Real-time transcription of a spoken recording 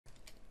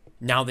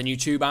Now then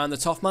YouTube, I'm the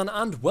Toffman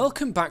and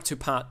welcome back to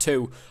part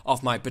 2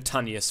 of my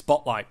Botania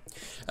Spotlight.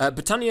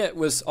 Botania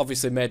was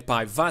obviously made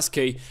by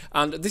Vazkey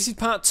and this is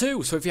part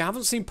 2, so if you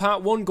haven't seen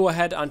part 1, go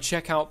ahead and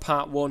check out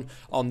part 1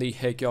 on the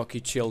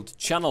Hegeorgi Chilled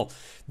channel.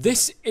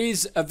 This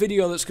is a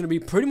video that's going to be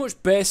pretty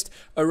much based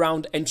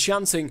around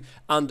enchanting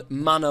and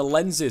mana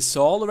lenses,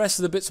 so all the rest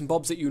of the bits and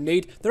bobs that you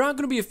need. There are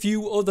going to be a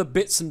few other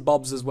bits and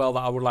bobs as well that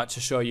I would like to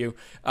show you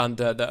and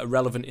that are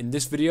relevant in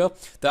this video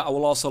that I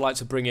will also like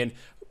to bring in.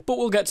 But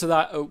we'll get to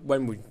that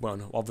when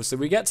obviously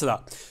we get to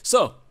that.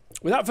 So,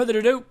 without further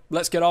ado,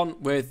 let's get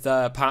on with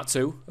part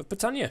 2 of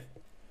Botania.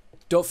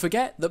 Don't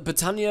forget that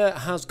Botania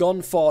has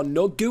gone for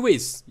no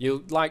GUIs.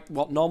 You like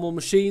what normal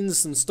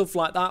machines and stuff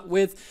like that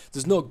with.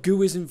 There's no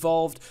GUIs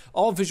involved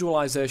or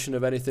visualization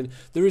of anything.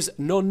 There is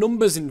no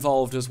numbers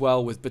involved as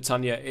well with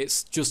Botania.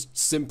 It's just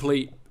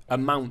simply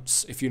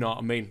amounts, if you know what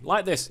I mean.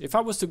 Like this. If I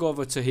was to go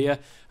over to here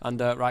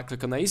and right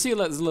click on there, you see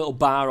there's a little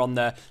bar on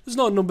there. There's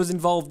no numbers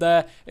involved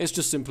there. It's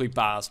just simply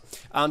bars.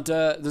 And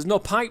there's no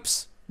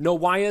pipes, no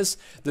wires.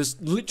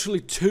 There's literally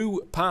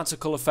 2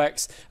 particle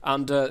effects,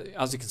 and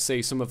as you can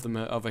see, some of them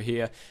are over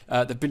here.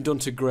 They've been done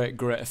to great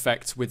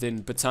effect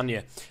within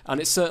Botania,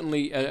 and it's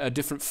certainly a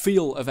different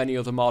feel of any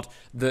other mod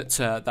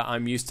that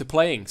I'm used to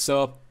playing.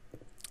 So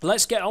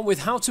let's get on with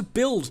how to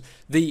build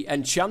the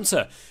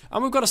Enchanter.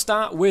 And we've got to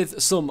start with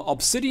some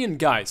obsidian,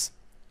 guys.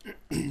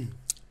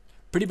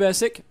 Pretty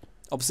basic.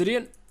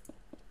 Obsidian.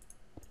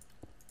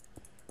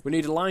 We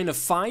need a line of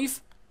 5.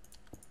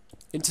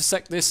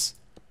 Intersect this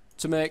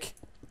to make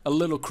a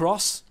little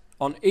cross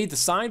on either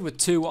side, with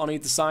 2 on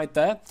either side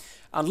there.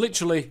 And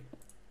literally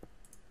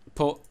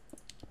put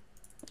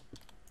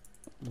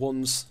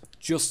ones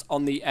just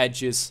on the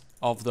edges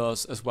of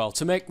those as well,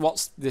 to make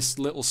what's this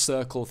little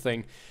circle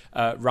thing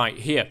right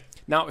here.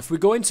 Now, if we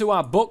go into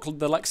our book,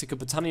 the Lexica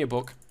Botania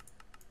book,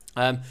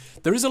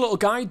 there is a little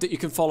guide that you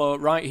can follow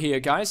right here,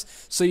 guys.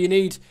 So you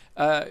need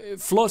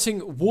floating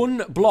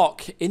 1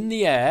 block in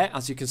the air,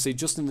 as you can see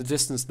just in the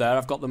distance there.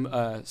 I've got them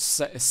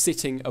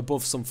sitting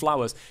above some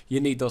flowers.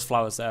 You need those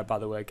flowers there, by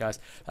the way, guys.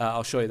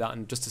 I'll show you that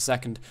in just a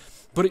second.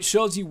 But it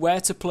shows you where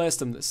to place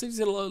them. There's these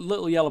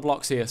little yellow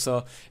blocks here.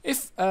 So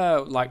if,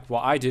 like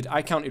what I did,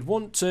 I counted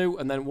 1, 2,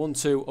 and then 1,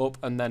 2, up,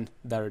 and then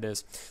there it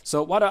is.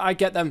 So why don't I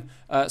get them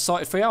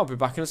sorted for you? I'll be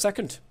back in a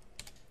second.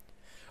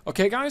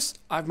 Okay, guys,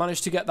 I've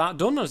managed to get that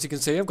done. As you can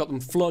see, I've got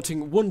them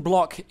floating 1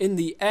 block in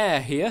the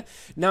air here.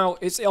 Now,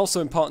 it's also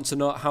important to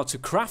know how to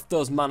craft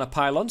those mana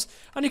pylons,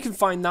 and you can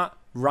find that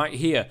right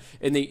here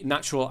in the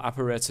natural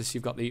apparatus.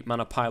 You've got the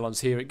mana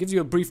pylons here. It gives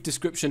you a brief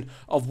description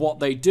of what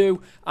they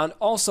do and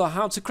also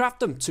how to craft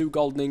them. 2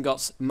 golden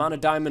ingots, mana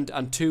diamond,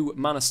 and 2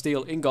 mana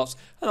steel ingots,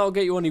 and I'll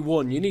get you only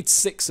 1. You need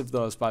 6 of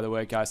those, by the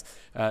way, guys,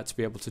 to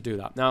be able to do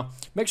that. Now,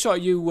 make sure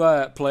you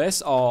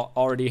place or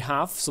already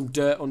have some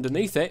dirt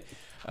underneath it,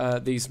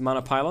 these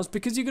mana pylons,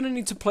 because you're going to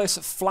need to place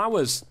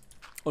flowers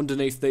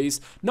underneath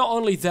these, not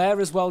only there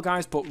as well,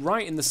 guys, but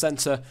right in the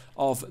center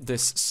of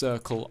this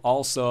circle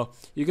also.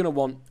 You're going to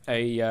want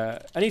a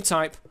any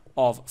type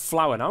of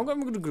flower. Now I'm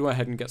going to go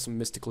ahead and get some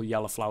mystical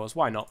yellow flowers,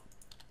 why not?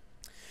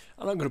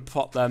 And I'm going to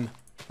pop them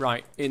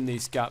right in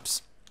these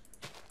gaps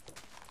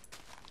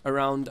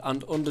around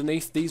and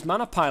underneath these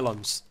mana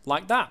pylons,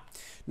 like that.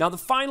 Now the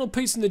final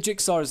piece in the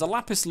jigsaw is a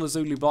lapis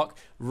lazuli block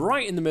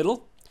right in the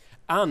middle,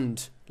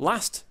 and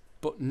last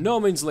but no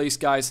means least,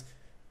 guys,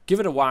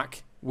 give it a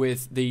whack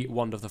with the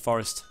Wand of the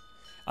Forest.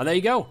 And there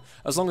you go.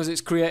 As long as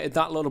it's created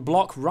that little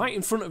block right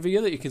in front of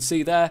you that you can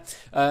see there,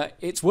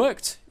 it's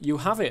worked. You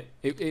have it.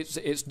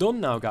 It's done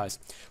now, guys.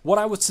 What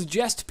I would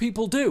suggest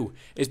people do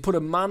is put a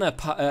mana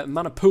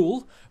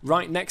pool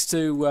right next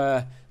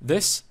to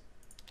this.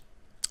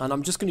 And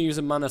I'm just going to use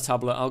a mana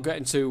tablet. I'll get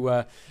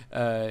into,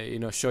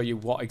 show you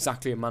what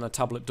exactly a mana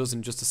tablet does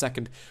in just a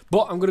second.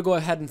 But I'm going to go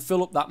ahead and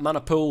fill up that mana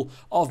pool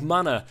of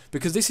mana,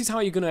 because this is how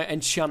you're going to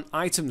enchant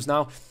items.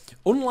 Now,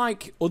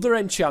 unlike other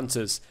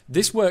enchanters,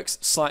 this works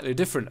slightly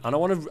different. And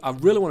I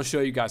really want to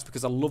show you guys,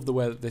 because I love the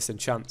way that this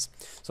enchants.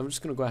 So I'm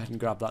just going to go ahead and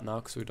grab that now,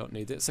 because we don't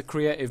need it. It's a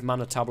creative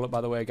mana tablet, by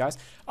the way, guys.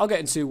 I'll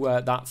get into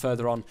that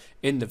further on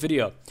in the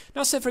video.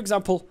 Now, say, for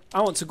example,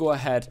 I want to go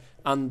ahead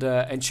and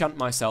enchant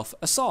myself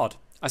a sword.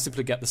 I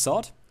simply get the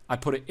sword, I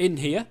put it in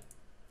here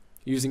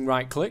using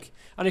right click,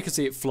 and you can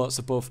see it floats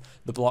above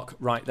the block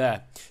right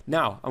there.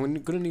 Now, I'm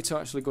going to need to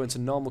actually go into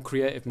normal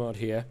creative mode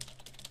here.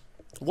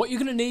 What you're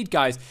going to need,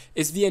 guys,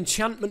 is the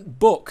enchantment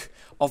book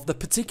of the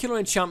particular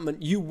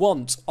enchantment you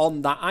want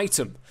on that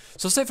item.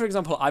 So say, for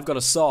example, I've got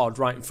a sword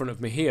right in front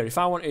of me here. If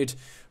I wanted,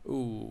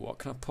 what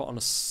can I put on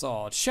a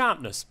sword?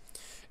 Sharpness.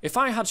 If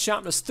I had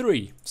sharpness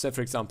 3, say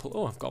for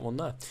example, I've got one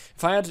there.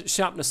 If I had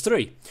sharpness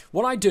 3,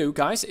 what I do,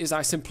 guys, is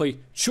I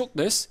simply chuck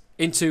this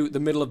into the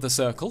middle of the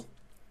circle.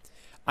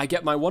 I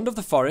get my Wand of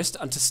the Forest,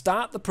 and to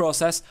start the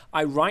process,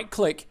 I right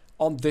click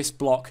on this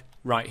block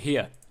right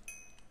here.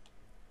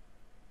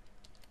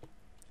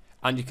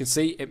 And you can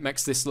see it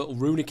makes this little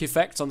runic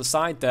effect on the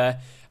side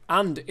there.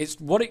 And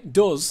what it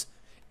does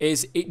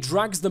is it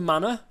drags the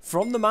mana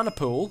from the mana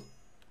pool.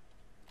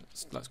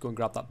 Let's go and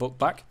grab that book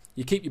back.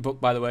 You keep your book,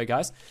 by the way,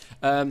 guys.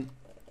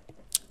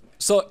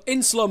 So So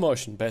in slow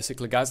motion,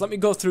 basically, guys, let me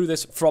go through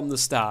this from the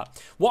start.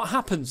 What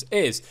happens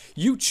is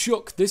you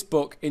chuck this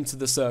book into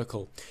the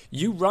circle.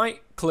 You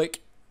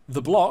right-click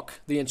the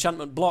block, the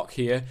enchantment block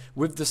here,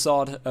 with the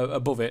sword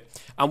above it,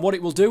 and what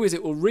it will do is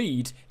it will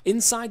read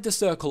inside the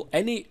circle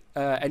any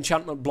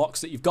enchantment blocks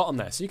that you've got on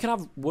there. So you can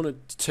have 1 or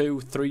 2,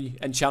 3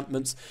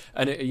 enchantments,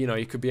 and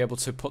you could be able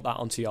to put that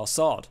onto your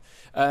sword.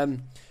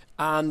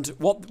 And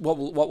what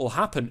will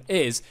happen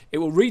is it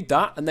will read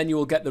that, and then you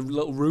will get the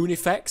little rune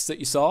effects that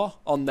you saw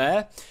on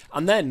there.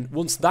 And then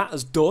once that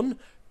is done,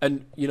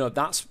 and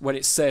that's when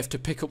it's safe to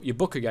pick up your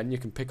book again. You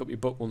can pick up your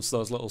book once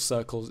those little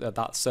circles,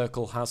 that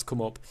circle has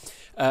come up.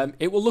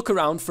 It will look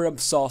around for a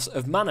source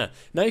of mana.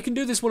 Now you can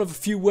do this one of a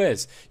few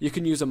ways. You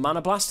can use a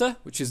mana blaster,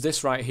 which is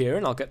this right here,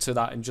 and I'll get to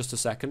that in just a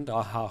second,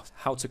 or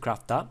how to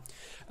craft that,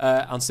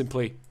 and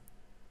simply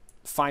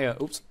fire.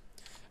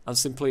 And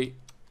simply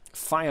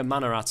fire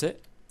mana at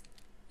it.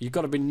 You've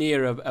got to be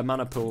near a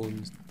mana pool,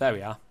 and there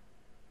we are.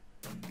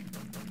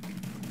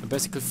 And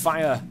basically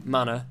fire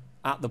mana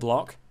at the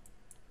block.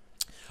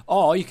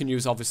 Or you can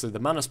use, obviously, the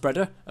mana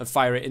spreader and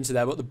fire it into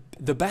there. But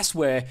the best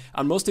way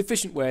and most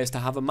efficient way is to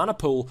have a mana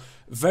pool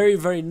very,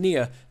 very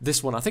near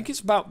this one. I think it's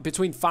about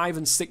between 5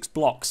 and 6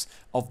 blocks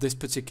of this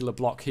particular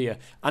block here.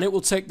 And it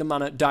will take the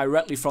mana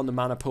directly from the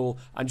mana pool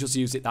and just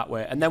use it that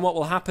way. And then what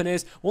will happen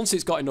is, once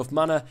it's got enough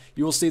mana,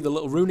 you will see the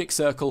little runic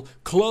circle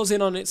close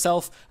in on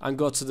itself and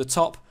go to the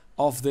top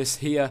of this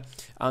here.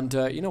 And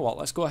you know what?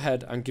 Let's go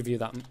ahead and give you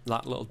that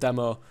little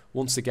demo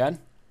once again.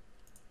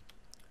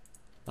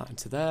 That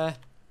into there.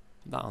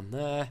 That on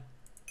there.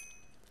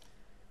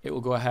 It will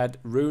go ahead,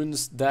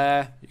 runes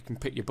there. You can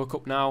pick your book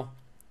up now.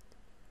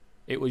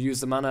 It will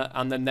use the mana,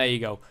 and then there you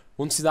go.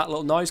 Once that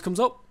little noise comes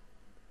up,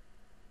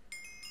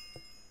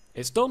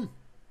 it's done.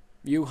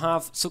 You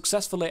have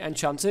successfully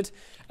enchanted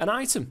an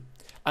item.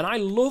 And I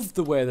love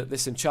the way that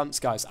this enchants,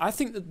 guys. I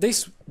think that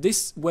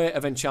this way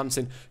of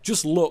enchanting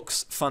just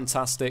looks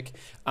fantastic.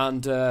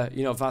 And,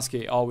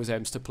 Vazki always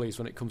aims to please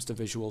when it comes to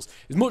visuals.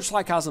 It's much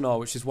like Azanor,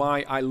 which is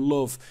why I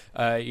love,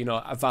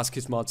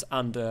 Vazki's mods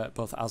and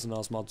both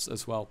Azanor's mods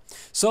as well.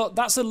 So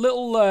that's a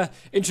little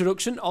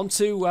introduction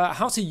onto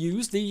how to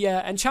use the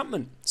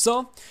enchantment.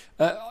 So,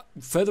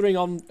 furthering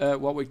on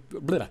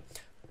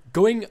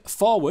going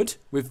forward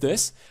with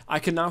this, I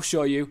can now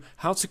show you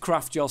how to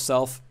craft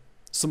yourself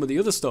some of the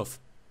other stuff.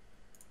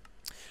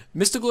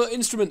 Mystical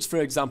instruments,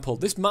 for example,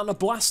 this mana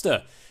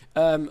blaster,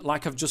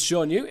 like I've just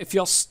shown you, if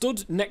you're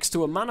stood next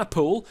to a mana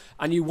pool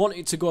and you want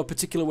it to go a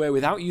particular way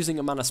without using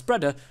a mana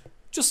spreader,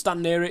 just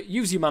stand near it,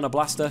 use your mana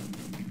blaster.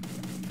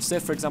 Say,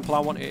 for example, I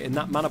want it in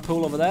that mana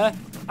pool over there,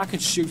 I can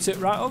shoot it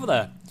right over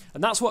there.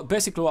 And that's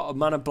basically what a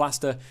mana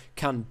blaster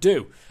can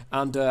do.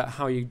 And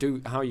how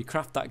you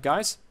craft that,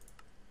 guys,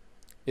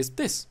 is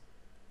this.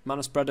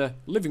 Mana spreader,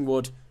 living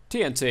wood,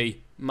 TNT,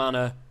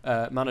 mana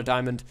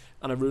diamond,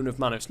 and a rune of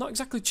mana. It's not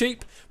exactly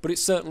cheap, but it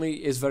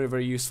certainly is very,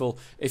 very useful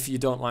if you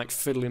don't like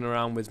fiddling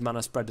around with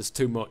mana spreaders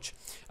too much.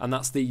 And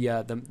that's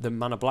the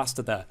mana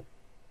blaster there.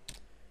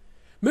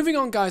 Moving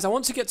on, guys, I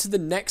want to get to the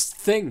next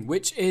thing,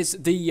 which is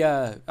the,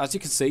 as you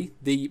can see,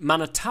 the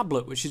mana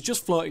tablet, which is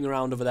just floating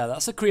around over there.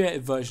 That's a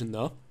creative version,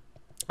 though.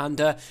 And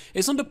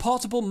it's under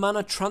portable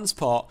mana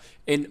transport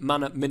in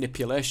mana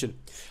manipulation.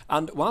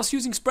 And whilst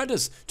using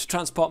spreaders to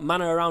transport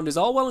mana around is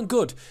all well and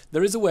good,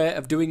 there is a way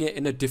of doing it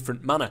in a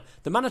different manner.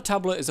 The mana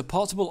tablet is a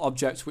portable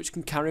object which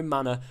can carry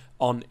mana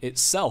on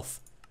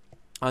itself.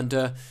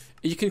 And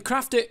you can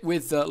craft it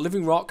with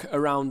living rock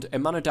around a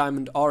mana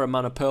diamond or a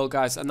mana pearl,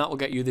 guys, and that will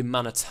get you the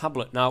mana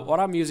tablet. Now, what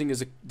I'm using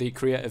is the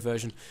creative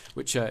version,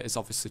 which is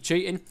obviously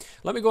cheating.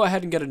 Let me go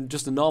ahead and get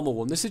just a normal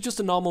one. This is just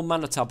a normal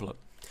mana tablet.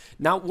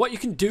 Now, what you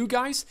can do,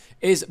 guys,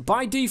 is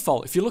by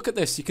default, if you look at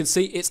this, you can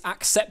see it's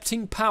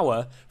accepting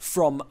power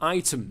from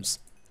items.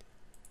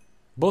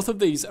 Both of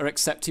these are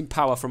accepting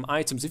power from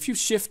items. If you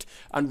shift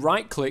and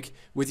right-click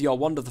with your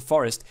Wand of the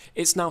Forest,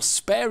 it's now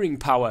sparing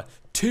power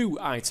to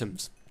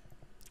items.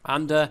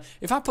 And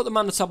if I put the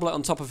mana tablet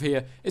on top of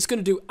here, it's going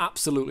to do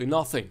absolutely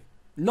nothing.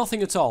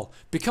 Nothing at all,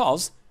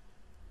 because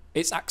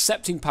it's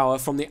accepting power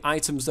from the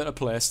items that are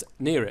placed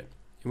near it.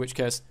 In which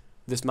case,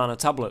 this mana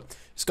tablet,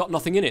 it's got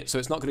nothing in it, so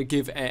it's not going to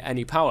give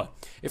any power.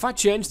 If I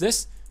change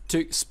this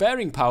to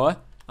sparing power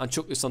and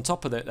chuck this on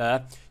top of it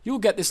there, you'll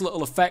get this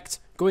little effect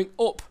going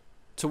up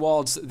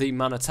towards the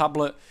mana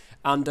tablet.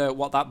 And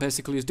what that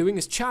basically is doing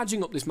is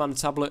charging up this mana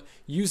tablet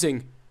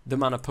using the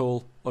mana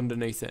pool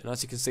underneath it. And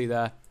as you can see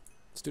there,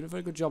 it's doing a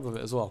very good job of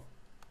it as well.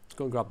 Let's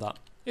go and grab that.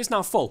 It's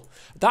now full.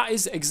 That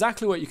is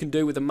exactly what you can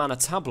do with a mana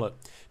tablet.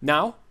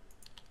 Now,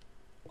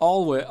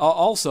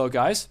 also,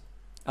 guys,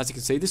 as you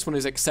can see, this one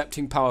is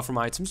accepting power from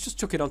items. Just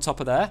chuck it on top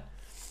of there.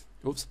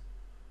 Oops.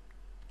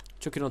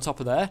 Chuck it on top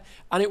of there.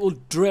 And it will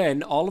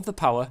drain all of the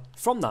power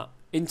from that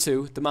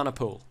into the mana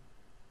pool.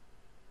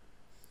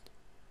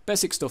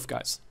 Basic stuff,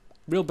 guys.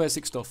 Real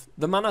basic stuff.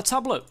 The mana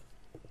tablet.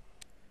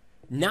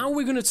 Now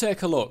we're going to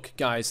take a look,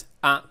 guys,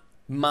 at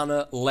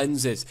mana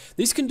lenses.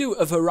 These can do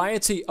a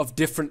variety of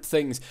different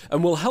things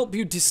and will help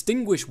you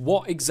distinguish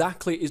what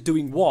exactly is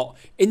doing what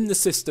in the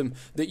system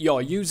that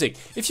you're using.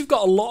 If you've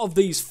got a lot of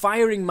these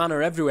firing mana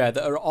everywhere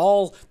that are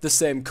all the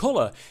same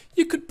colour,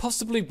 you could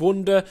possibly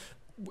wonder,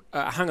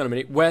 hang on a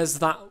minute, where's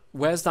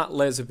that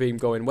laser beam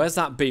going? Where's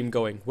that beam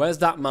going? Where's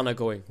that mana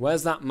going?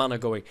 Where's that mana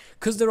going?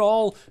 Because they're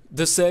all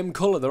the same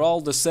colour, they're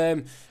all the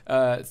same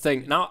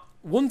thing. Now,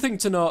 one thing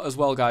to note as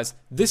well, guys,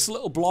 this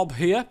little blob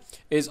here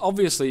is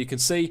obviously, you can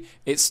see,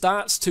 it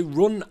starts to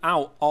run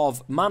out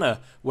of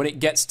mana when it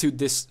gets to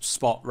this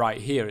spot right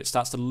here. It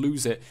starts to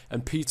lose it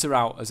and peter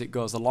out as it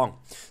goes along.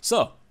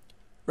 So,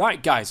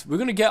 right guys, we're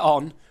going to get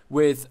on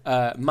with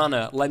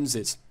mana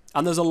lenses.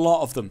 And there's a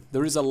lot of them.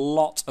 There is a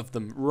lot of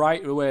them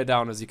right the way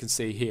down, as you can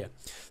see here.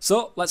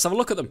 So, let's have a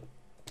look at them.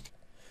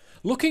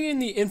 Looking in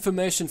the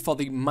information for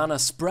the mana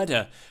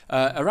spreader,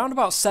 around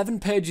about 7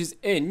 pages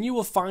in, you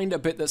will find a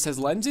bit that says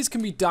lenses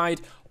can be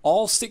dyed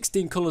all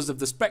 16 colours of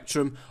the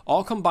spectrum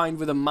or combined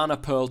with a mana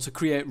pearl to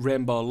create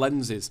rainbow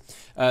lenses.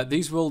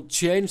 These will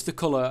change the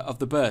colour of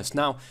the burst.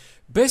 Now,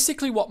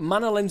 basically what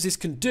mana lenses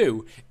can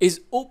do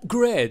is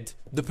upgrade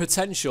the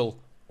potential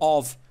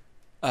of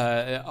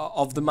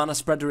the mana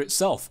spreader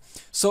itself.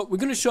 So I'm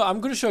going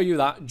to show you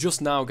that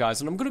just now,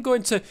 guys, and I'm going to go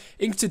into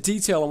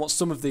detail on what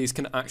some of these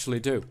can actually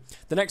do.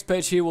 The next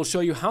page here will show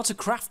you how to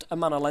craft a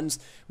mana lens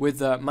with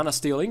mana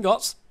steel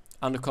ingots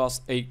and of course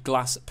a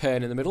glass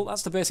pane in the middle.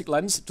 That's the basic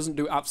lens. It doesn't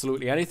do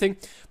absolutely anything,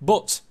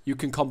 but you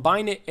can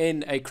combine it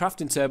in a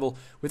crafting table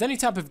with any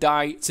type of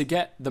dye to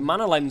get the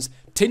mana lens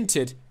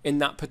tinted in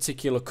that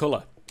particular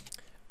colour.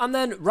 And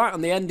then right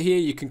on the end here,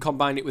 you can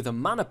combine it with a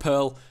mana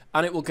pearl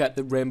and it will get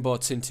the rainbow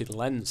tinted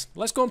lens.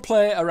 Let's go and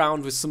play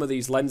around with some of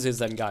these lenses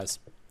then, guys.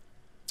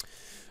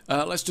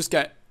 Let's just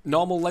get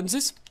normal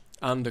lenses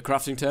and a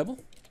crafting table.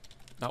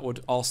 That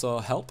would also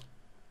help.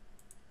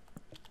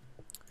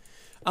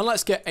 And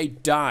let's get a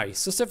dye.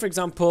 So say for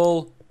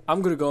example,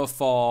 I'm going to go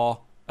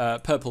for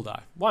purple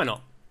dye. Why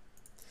not?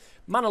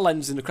 Mana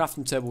lens in the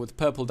crafting table with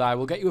purple dye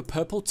will get you a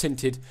purple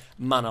tinted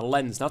mana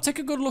lens. Now take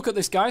a good look at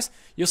this, guys.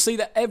 You'll see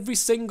that every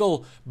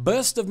single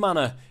burst of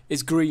mana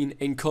is green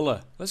in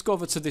colour. Let's go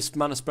over to this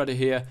mana spreader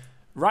here,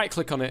 right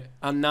click on it,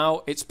 and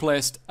now it's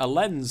placed a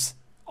lens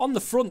on the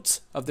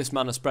front of this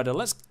mana spreader.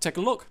 Let's take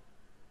a look.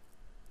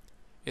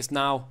 It's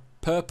now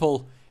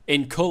purple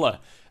in colour,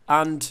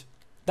 and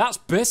that's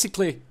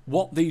basically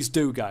what these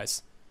do,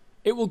 guys.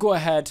 It will go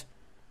ahead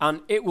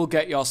and it will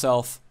get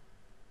yourself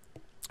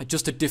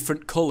just a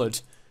different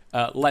coloured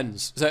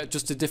lens, so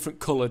just a different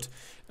coloured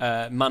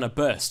mana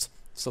burst.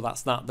 So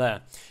that's that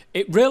there.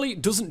 It really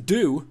doesn't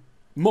do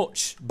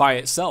much by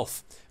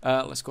itself.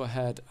 Let's go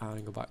ahead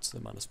and go back to the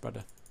mana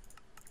spreader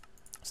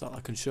so that I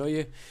can show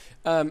you.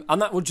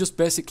 And that will just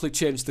basically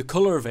change the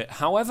colour of it.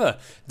 However,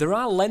 there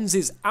are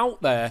lenses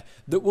out there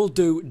that will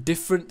do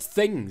different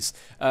things.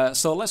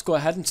 So let's go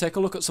ahead and take a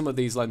look at some of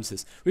these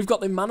lenses. We've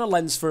got the mana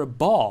lens for a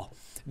boar.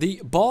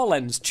 The boar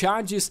lens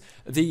charges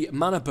the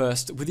mana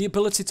burst with the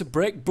ability to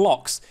break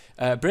blocks,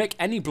 break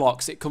any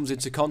blocks it comes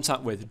into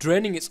contact with,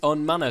 draining its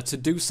own mana to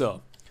do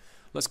so.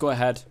 Let's go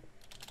ahead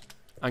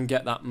and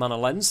get that mana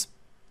lens.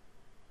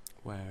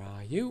 Where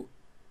are you?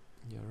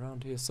 You're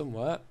around here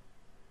somewhere.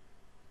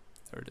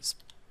 There it is.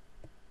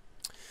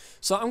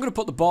 So I'm going to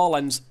put the boar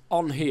lens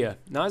on here.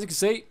 Now as you can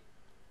see,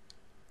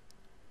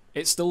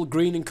 it's still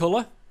green in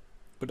colour,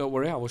 but don't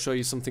worry, I will show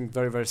you something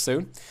very, very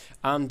soon.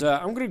 And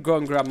I'm going to go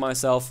and grab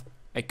myself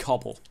a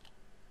cobble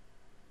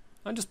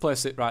and just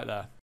place it right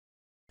there.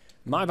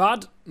 My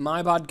bad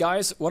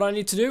guys. What I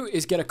need to do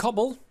is get a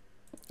cobble.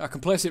 I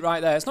can place it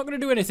right there. It's not going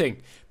to do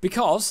anything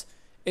because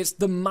it's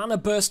the mana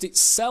burst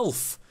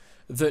itself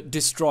that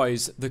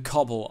destroys the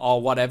cobble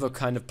or whatever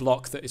kind of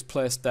block that is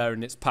placed there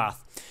in its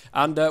path.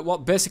 And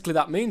what basically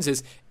that means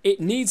is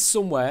it needs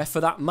somewhere for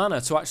that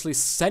mana to actually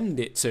send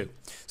it to.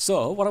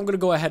 So what I'm going to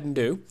go ahead and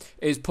do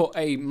is put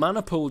a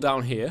mana pool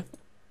down here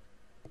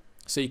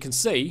so you can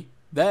see.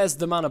 There's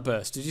the mana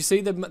burst. Did you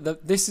see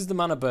this is the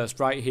mana burst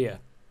right here?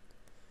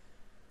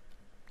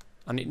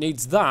 And it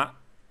needs that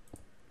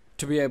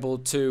to be able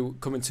to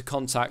come into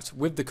contact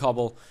with the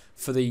cobble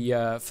for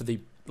the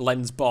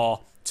lens bar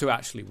to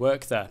actually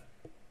work there.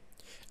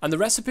 And the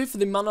recipe for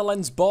the mana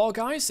lens bar,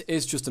 guys,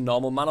 is just a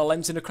normal mana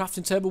lens in a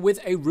crafting table with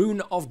a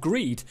rune of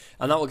greed,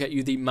 and that will get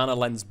you the mana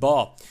lens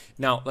bar.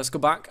 Now, let's go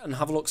back and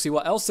have a look, see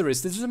what else there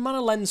is. There's a mana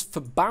lens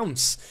for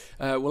bounce.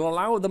 Will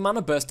allow the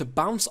mana burst to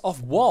bounce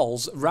off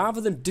walls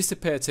rather than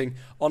dissipating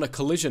on a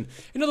collision.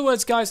 In other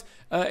words, guys,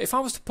 if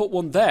I was to put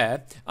one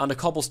there and a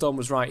cobblestone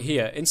was right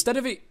here, instead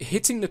of it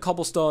hitting the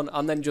cobblestone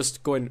and then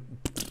just going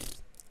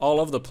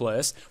all over the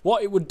place,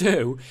 what it would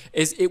do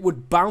is it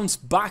would bounce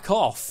back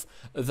off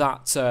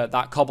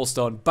that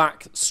cobblestone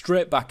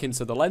straight back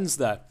into the lens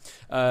there,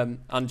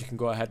 and you can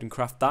go ahead and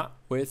craft that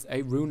with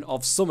a rune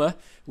of summer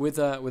with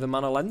a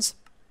mana lens.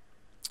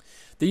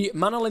 The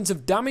mana lens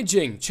of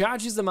damaging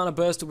charges the mana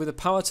burst with the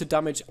power to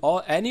damage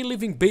any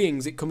living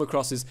beings it comes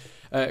across,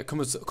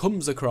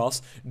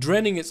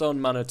 draining its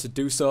own mana to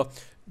do so.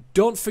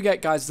 don't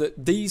forget, guys, that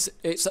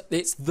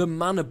it's the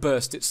mana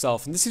burst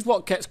itself, and this is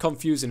what gets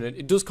confusing, and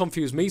it does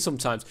confuse me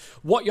sometimes.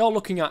 What you're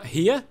looking at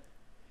here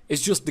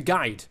is just the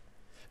guide.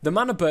 The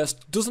mana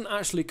burst doesn't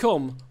actually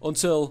come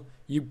until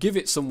you give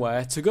it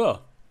somewhere to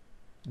go.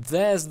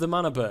 There's the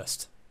mana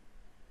burst.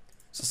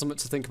 So something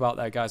to think about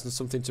there, guys, and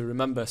something to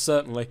remember,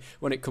 certainly,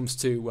 when it comes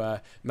to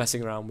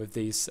messing around with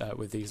these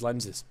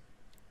lenses.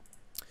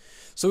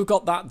 So we've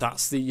got that.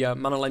 That's the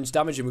mana lens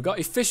damaging. We've got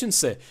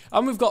efficiency,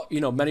 and we've got, you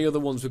know, many other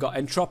ones. We've got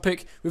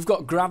entropic, we've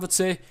got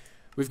gravity,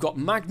 we've got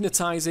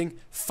magnetizing,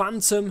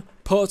 phantom,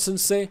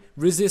 potency,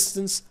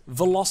 resistance,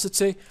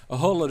 velocity, a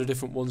whole load of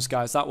different ones,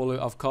 guys. That will,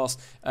 of course,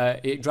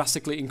 it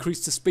drastically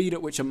increase the speed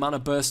at which a mana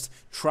burst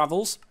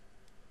travels.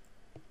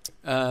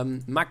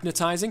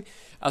 Magnetizing,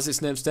 as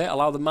its name states,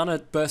 allow the mana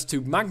burst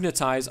to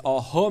magnetize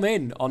or home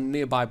in on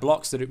nearby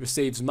blocks that it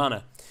receives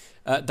mana.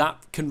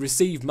 That can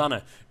receive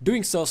mana.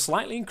 Doing so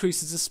slightly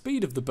increases the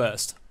speed of the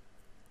burst.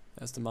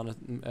 That's the mana,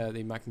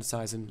 the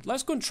magnetizing.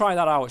 Let's go and try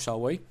that out,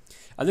 shall we?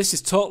 And this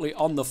is totally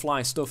on the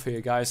fly stuff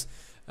here, guys.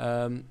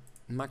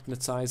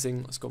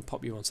 Magnetizing. Let's go and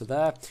pop you onto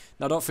there.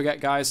 Now, don't forget,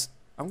 guys,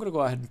 I'm going to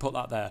go ahead and put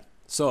that there.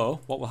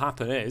 So, what will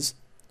happen is,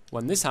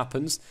 when this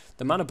happens,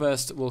 the mana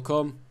burst will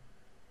come.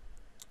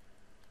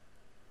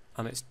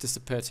 And it's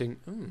dissipating.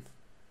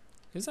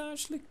 Is that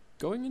actually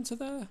going into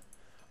there?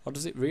 Or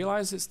does it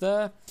realise it's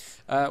there?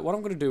 What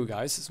I'm going to do,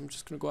 guys, is I'm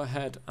just going to go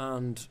ahead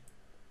and...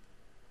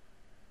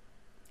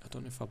 I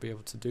don't know if I'll be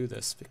able to do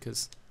this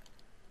because...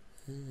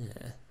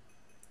 Let's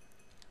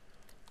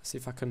see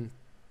if I can...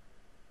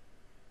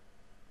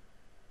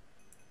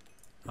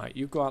 Right,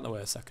 you go out of the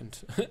way a second.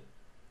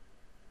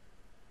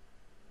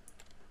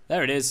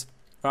 There it is.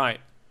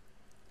 Right.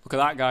 Look at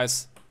that,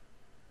 guys.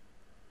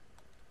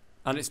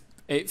 And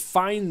it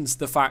finds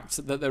the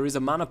fact that there is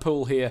a mana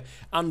pool here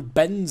and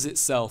bends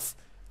itself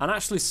and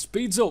actually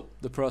speeds up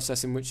the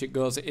process in which it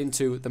goes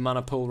into the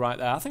mana pool right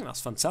there. I think that's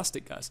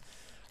fantastic, guys.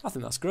 I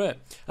think that's great.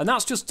 And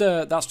that's just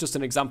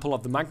an example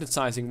of the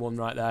magnetizing one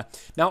right there.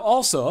 Now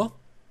also,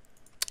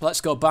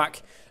 let's go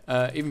back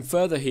even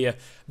further here.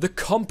 The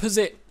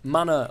composite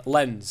mana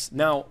lens.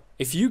 Now,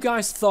 if you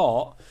guys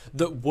thought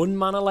that one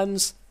mana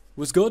lens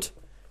was good,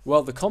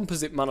 well, the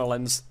composite mana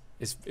lens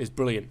is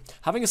brilliant.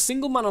 Having a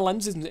single mana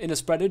lens in a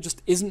spreader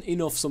just isn't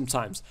enough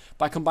sometimes.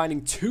 By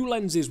combining two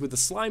lenses with a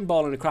slime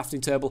ball in a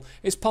crafting table,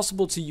 it's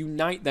possible to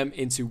unite them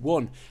into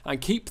one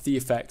and keep the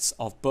effects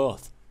of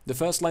both. The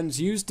first lens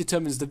used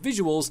determines the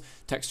visuals,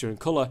 texture and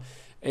colour.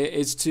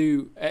 It's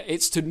to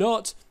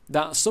note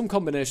that some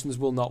combinations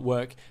will not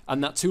work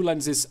and that two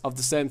lenses of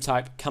the same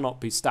type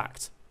cannot be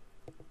stacked.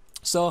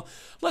 So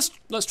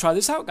let's try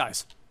this out,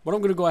 guys. What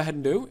I'm going to go ahead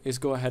and do is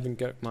go ahead and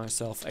get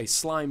myself a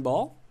slime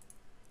ball.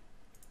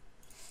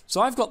 So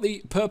I've got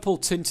the purple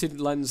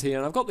tinted lens here,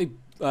 and I've got the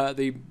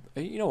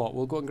you know what,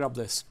 we'll go and grab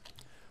this.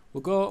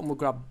 We'll go and we'll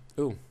grab,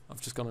 oh,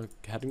 I've just gone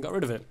ahead and got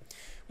rid of it.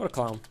 What a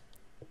clown.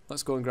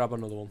 Let's go and grab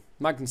another one.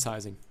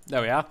 Magnetizing.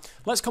 There we are.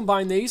 Let's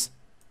combine these.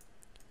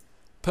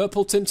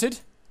 Purple tinted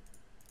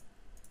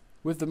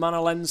with the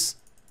mana lens.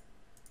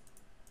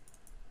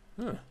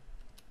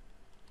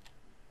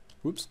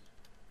 Whoops.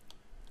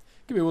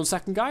 Give me 1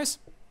 second, guys.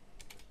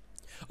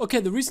 Okay,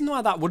 the reason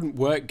why that wouldn't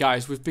work,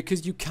 guys, was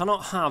because you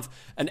cannot have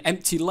an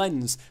empty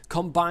lens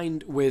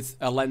combined with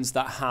a lens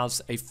that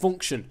has a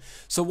function.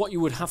 So what you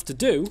would have to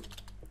do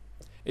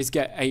is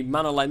get a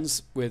mana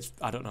lens with,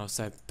 I don't know,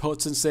 say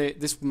potency.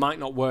 This might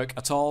not work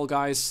at all,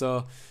 guys,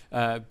 so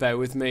bear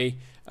with me.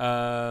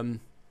 And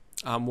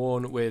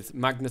one with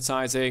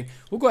magnetizing.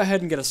 We'll go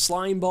ahead and get a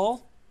slime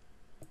ball.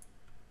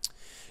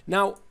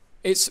 Now,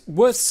 it's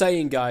worth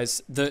saying,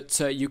 guys,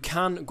 that you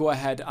can go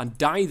ahead and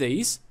dye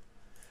these.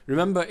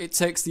 Remember, it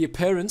takes the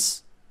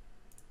appearance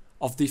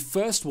of the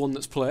first one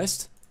that's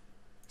placed,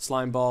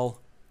 slime ball,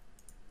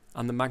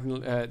 and the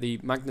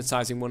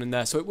magnetizing one in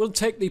there. So it will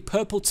take the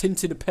purple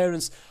tinted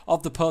appearance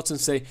of the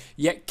potency,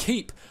 yet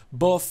keep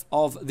both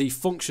of the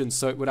functions.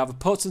 So it would have a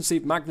potency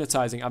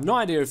magnetizing. I have no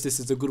idea if this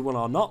is a good one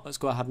or not. Let's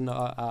go ahead and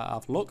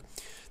have a look.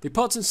 The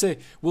potency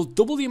will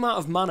double the amount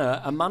of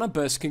mana a mana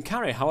burst can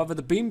carry. However,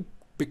 the beam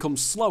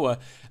becomes slower,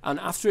 and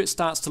after it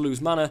starts to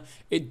lose mana,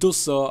 it does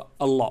so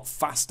a lot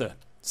faster.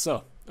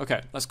 So,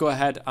 okay, let's go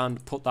ahead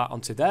and put that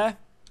onto there.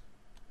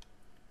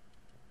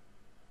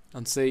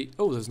 And see,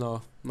 oh, there's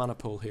no mana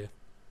pool here.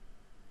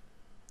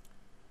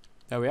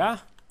 There we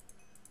are.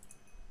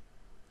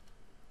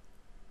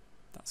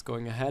 That's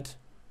going ahead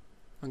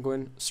and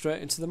going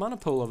straight into the mana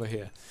pool over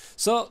here.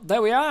 So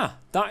there we are.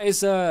 That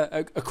is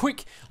a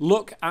quick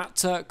look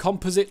at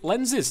composite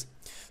lenses.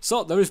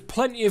 So there is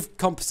plenty of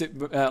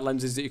composite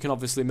lenses that you can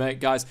obviously make,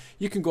 guys.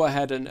 You can go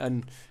ahead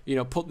and you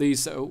know, put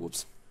these.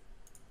 Whoops.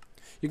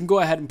 You can go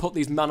ahead and put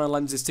these mana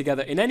lenses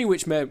together in any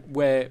which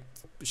way,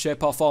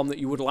 shape or form that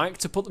you would like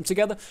to put them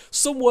together.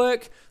 Some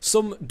work,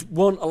 some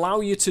won't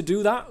allow you to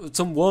do that,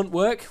 some won't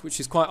work, which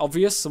is quite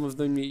obvious. Some of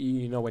them,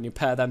 you know, when you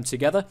pair them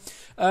together.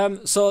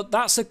 So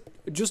that's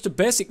just a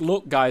basic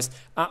look, guys,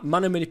 at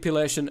mana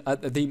manipulation,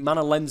 at the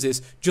mana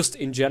lenses just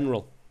in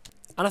general.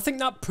 And I think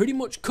that pretty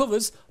much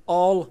covers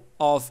all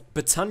of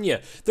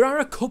Botania. There are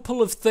a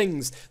couple of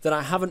things that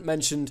I haven't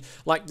mentioned,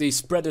 like the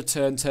spreader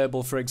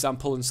turntable, for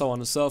example, and so on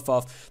and so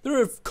forth. There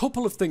are a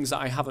couple of things that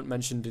I haven't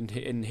mentioned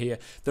in here.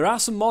 There are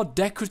some more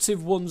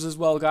decorative ones as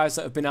well, guys,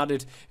 that have been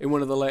added in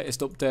one of the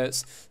latest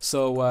updates.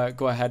 So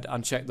go ahead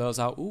and check those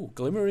out. Ooh,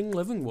 glimmering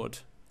living wood.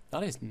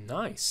 That is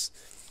nice.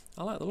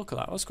 I like the look of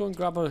that. Let's go and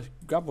grab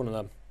one of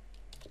them.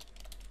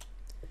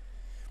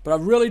 But I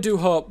really do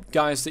hope,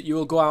 guys, that you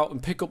will go out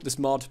and pick up this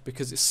mod,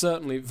 because it's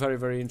certainly very,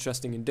 very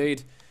interesting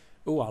indeed.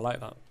 Oh, I like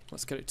that.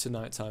 Let's get it to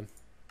night time.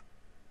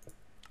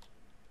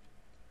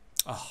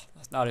 Oh,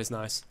 that is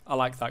nice. I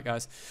like that,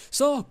 guys.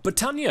 So,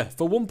 Botania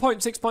for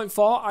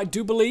 1.6.4. I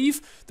do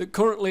believe that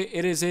currently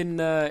it is in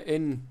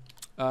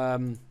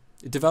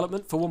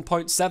development for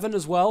 1.7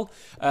 as well,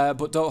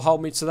 but don't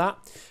hold me to that.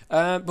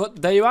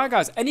 But there you are,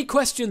 guys. Any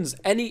questions,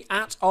 any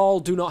at all,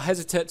 do not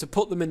hesitate to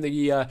put them in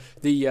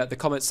the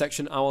comment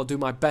section. I will do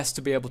my best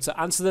to be able to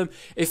answer them.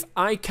 If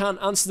I can't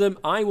answer them,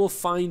 I will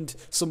find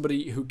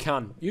somebody who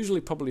can.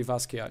 Usually probably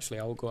Vazky, actually.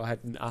 I will go ahead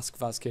and ask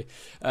Vazky.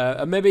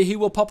 And maybe he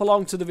will pop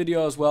along to the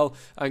video as well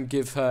and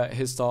give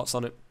his thoughts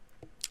on it.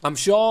 I'm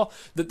sure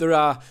that there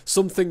are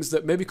some things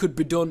that maybe could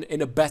be done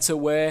in a better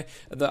way,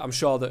 that I'm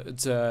sure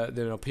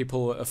that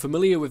people are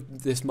familiar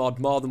with this mod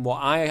more than what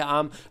I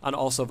am, and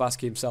also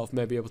Vazky himself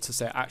may be able to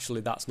say,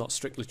 actually, that's not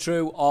strictly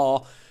true,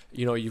 or,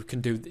 you know, you can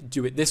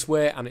do it this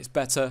way and it's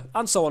better,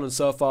 and so on and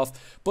so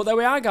forth. But there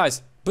we are,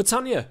 guys.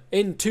 Botania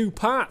in 2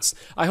 parts.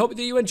 I hope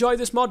that you enjoy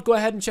this mod. Go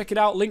ahead and check it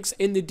out. Links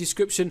in the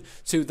description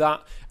to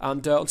that.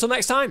 And until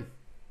next time,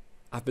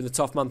 I've been the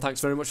Toff Man.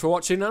 Thanks very much for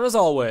watching, and as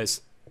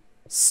always,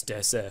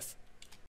 stay safe.